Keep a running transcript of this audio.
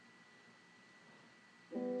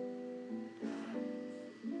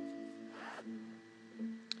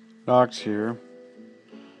Doc's here.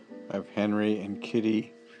 I have Henry and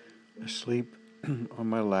Kitty asleep on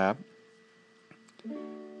my lap.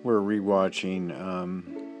 We're rewatching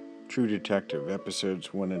True Detective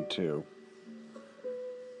episodes 1 and 2.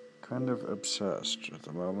 Kind of obsessed at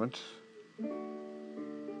the moment.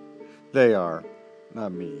 They are,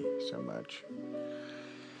 not me so much.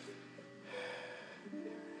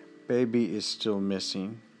 Baby is still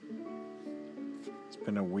missing. It's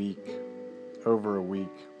been a week, over a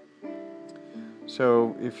week.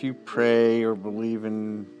 So if you pray or believe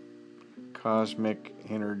in cosmic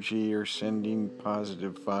energy or sending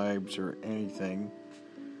positive vibes or anything,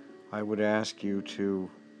 I would ask you to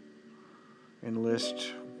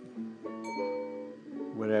enlist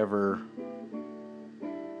whatever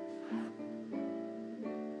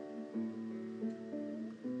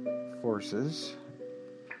forces,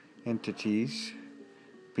 entities,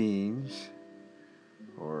 beings,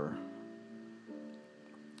 or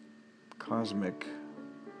cosmic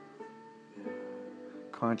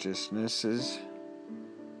consciousnesses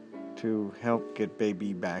to help get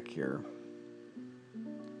baby back here.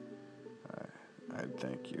 I'd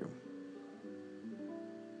thank you.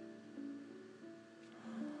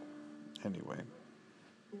 Anyway,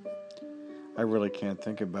 I really can't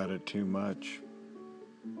think about it too much.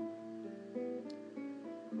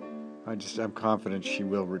 I'm confident she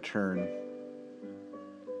will return,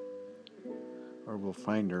 or we'll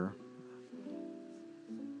find her.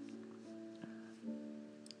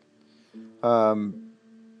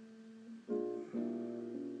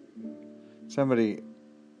 Somebody,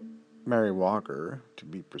 Mary Walker, to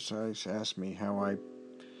be precise, asked me how I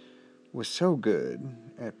was so good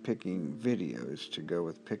at picking videos to go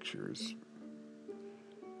with pictures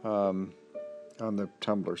on the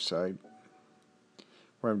Tumblr site,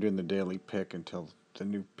 where I'm doing the daily pick until the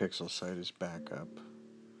new Pixel site is back up.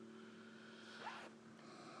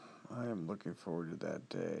 I am looking forward to that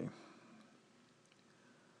day.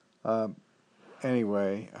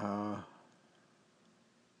 Anyway, a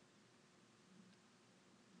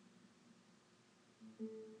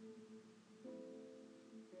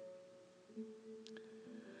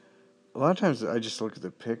lot of times I just look at the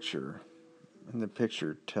picture, and the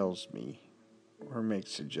picture tells me or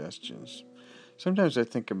makes suggestions. Sometimes I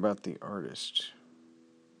think about the artist.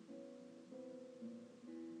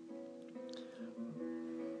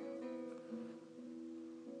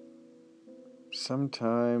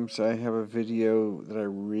 Sometimes I have a video that I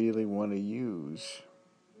really want to use,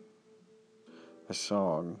 a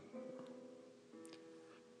song.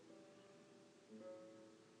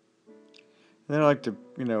 And then I like to,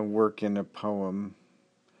 work in a poem.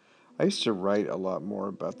 I used to write a lot more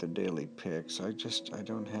about the daily picks. I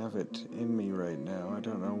don't have it in me right now. I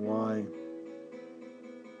don't know why.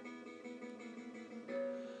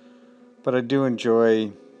 But I do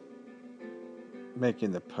enjoy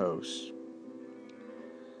making the posts.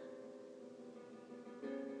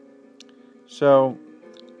 So,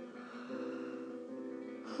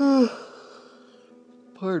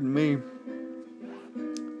 pardon me.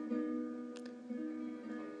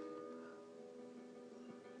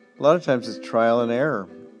 A lot of times it's trial and error.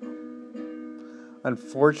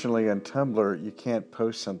 Unfortunately, on Tumblr, you can't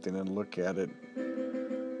post something and look at it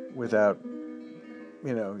without,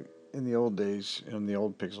 in the old days, in the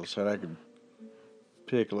old Pixel site, I could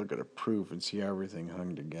take a look at a proof and see how everything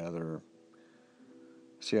hung together,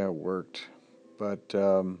 see how it worked. But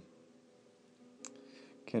can't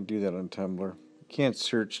do that on Tumblr. Can't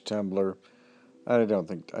search Tumblr. I don't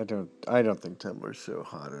think Tumblr's so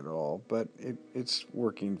hot at all, but it's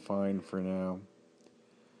working fine for now.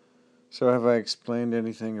 So have I explained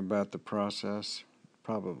anything about the process?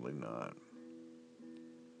 Probably not.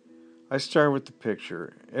 I start with the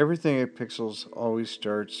picture. Everything at Pixels always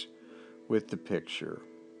starts with the picture.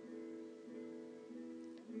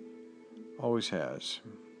 Always has.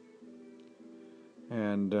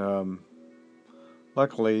 And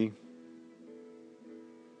luckily,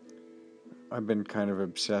 I've been kind of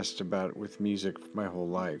obsessed with music my whole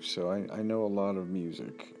life, so I know a lot of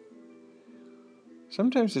music.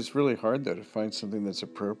 Sometimes it's really hard, though, to find something that's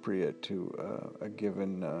appropriate to a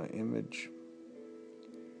given image.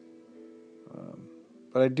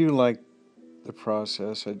 But I do like the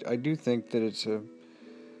process. I do think that it's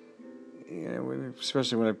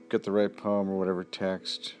especially when I get the right poem or whatever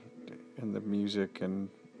text and the music, and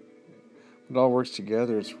it all works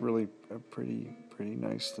together. It's really a pretty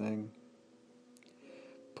nice thing.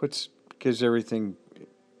 Gives everything,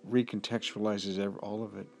 recontextualizes all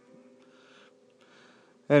of it.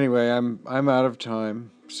 Anyway, I'm out of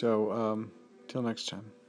time, so till next time.